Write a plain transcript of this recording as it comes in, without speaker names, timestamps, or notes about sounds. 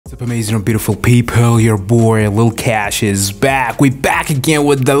up, amazing and beautiful people? Your boy Lil Cash is back. We back again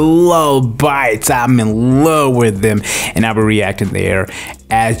with the Love Bites. I'm in love with them, and I'll be reacting their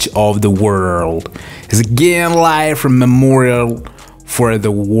Edge of the World. It's again live from Memorial for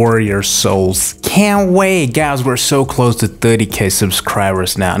the Warrior Souls. Can't wait, guys. We're so close to 30k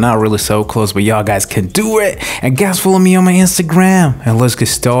subscribers now. Not really so close, but y'all guys can do it. And guys, follow me on my Instagram, and let's get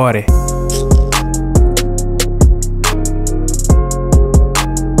started.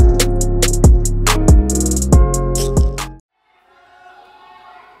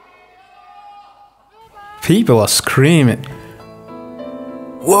 People are screaming.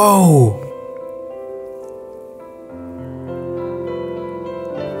 Whoa!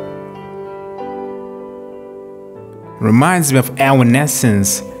 Reminds me of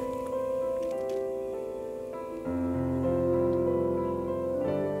Evanescence.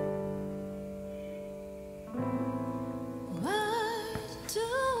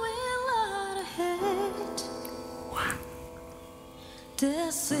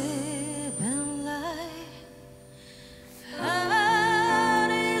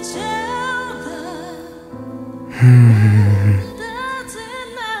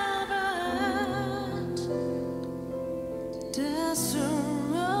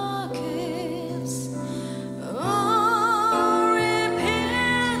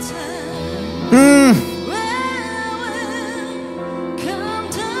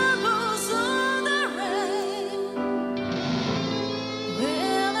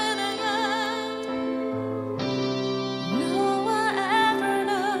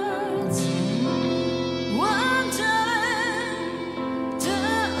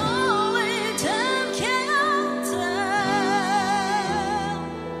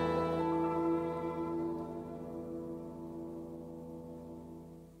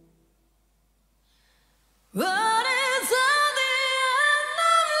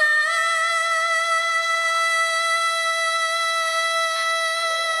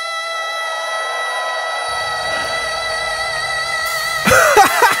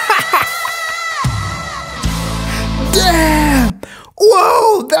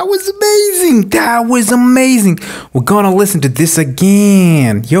 Whoa, that was amazing. That was amazing. We're gonna listen to this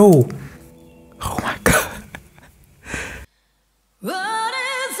again. Yo. Oh my god.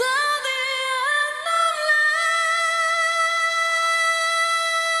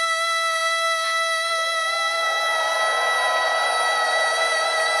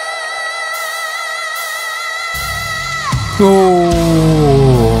 Oh.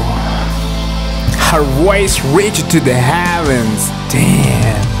 Her voice reached to the heavens.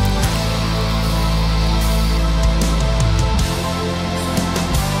 Damn.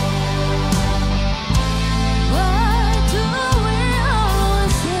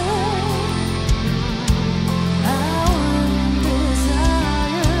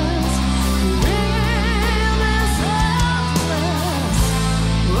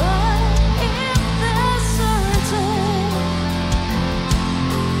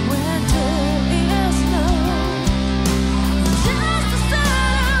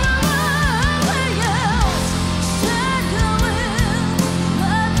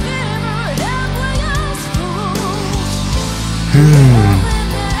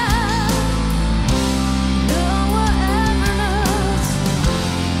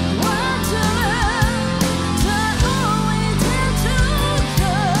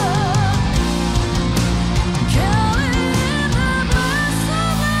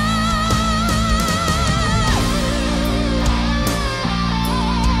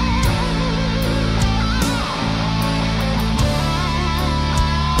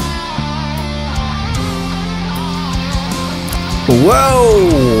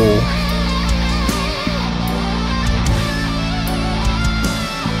 Whoa!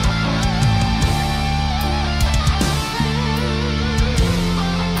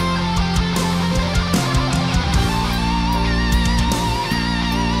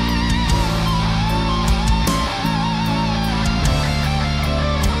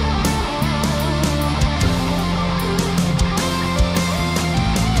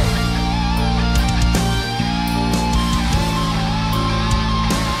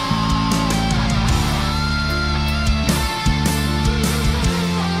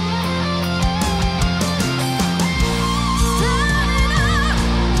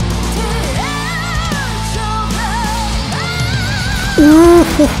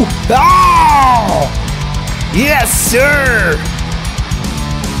 Oh! Yes, sir!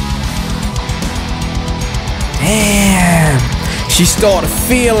 Damn! She started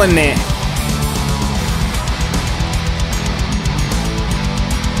feeling it.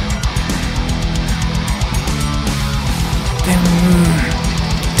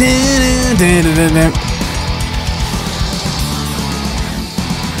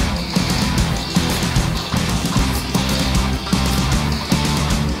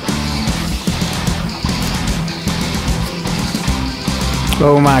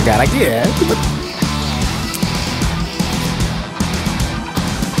 Oh my god, I get it.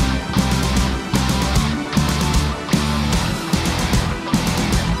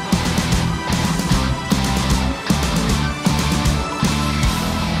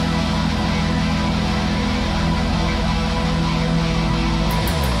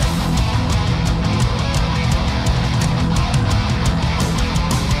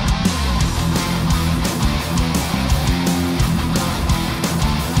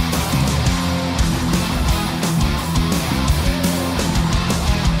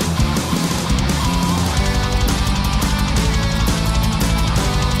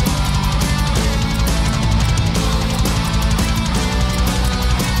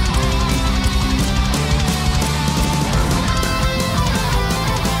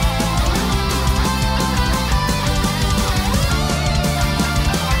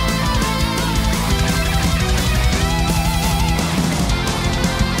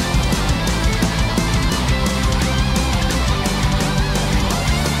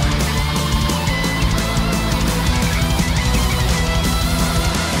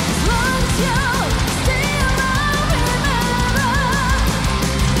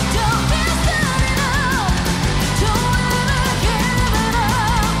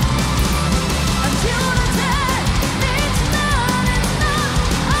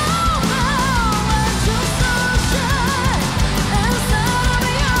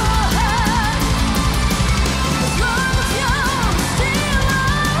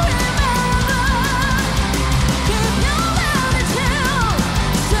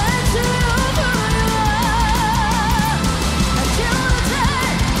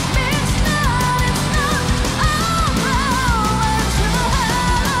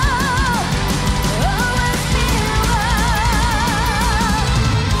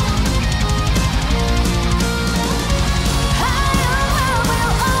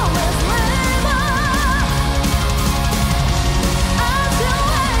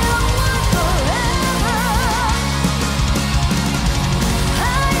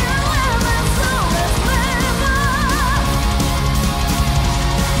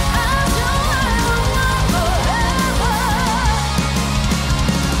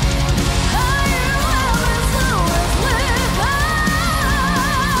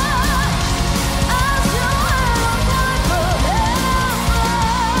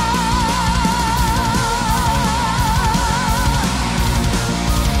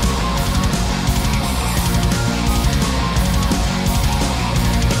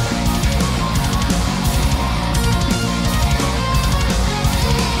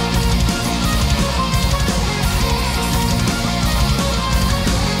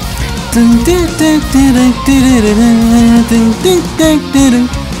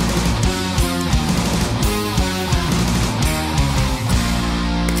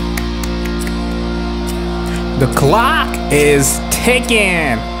 The clock is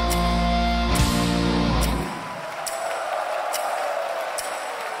ticking.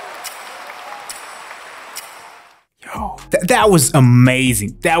 Yo, that was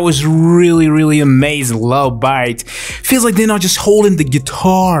amazing. That was really amazing. Love Bites. Feels like they're not just holding the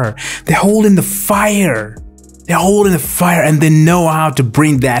guitar, they're holding the fire. They're holding the fire and they know how to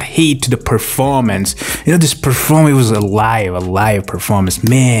bring that heat to the performance. You know, this performance was a live performance,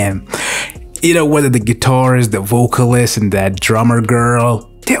 man. You know, whether the guitarist, the vocalist, and that drummer girl,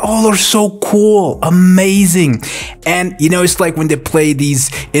 they all are so cool, amazing. And you know, it's like when they play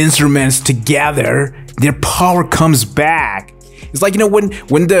these instruments together, their power comes back. It's like, you know,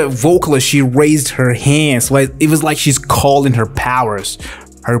 when the vocalist, she raised her hands, like it was like she's calling her powers.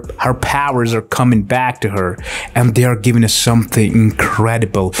 Her powers are coming back to her, and they are giving us something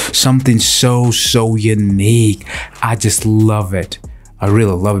incredible, something so unique. I just love it. I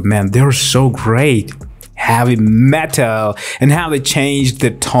really love it, man. They're so great. Heavy metal, and how they changed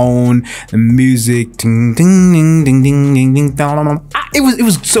the tone, the music. Ding, ding, ding, ding, ding, ding, ding, ding. It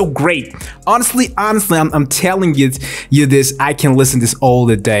was so great. Honestly, I'm telling you this. I can listen to this all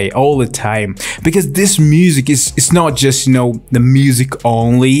the day, all the time, because this music it's not just, you know, the music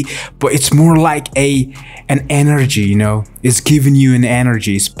only, but it's more like an energy. You know, it's giving you an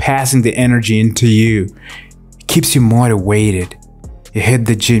energy. It's passing the energy into you. It keeps you motivated. You hit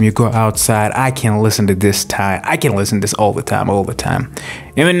the gym, you go outside. I can listen to this time. I can listen to this all the time.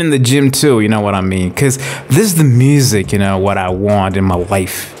 Even in the gym too, you know what I mean? Because this is the music, you know, what I want in my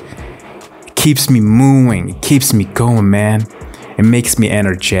life. It keeps me moving. It keeps me going, man. It makes me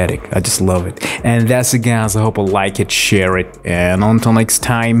energetic. I just love it. And that's it, guys. I hope you like it, share it, and until next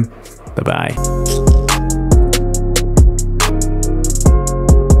time, bye bye.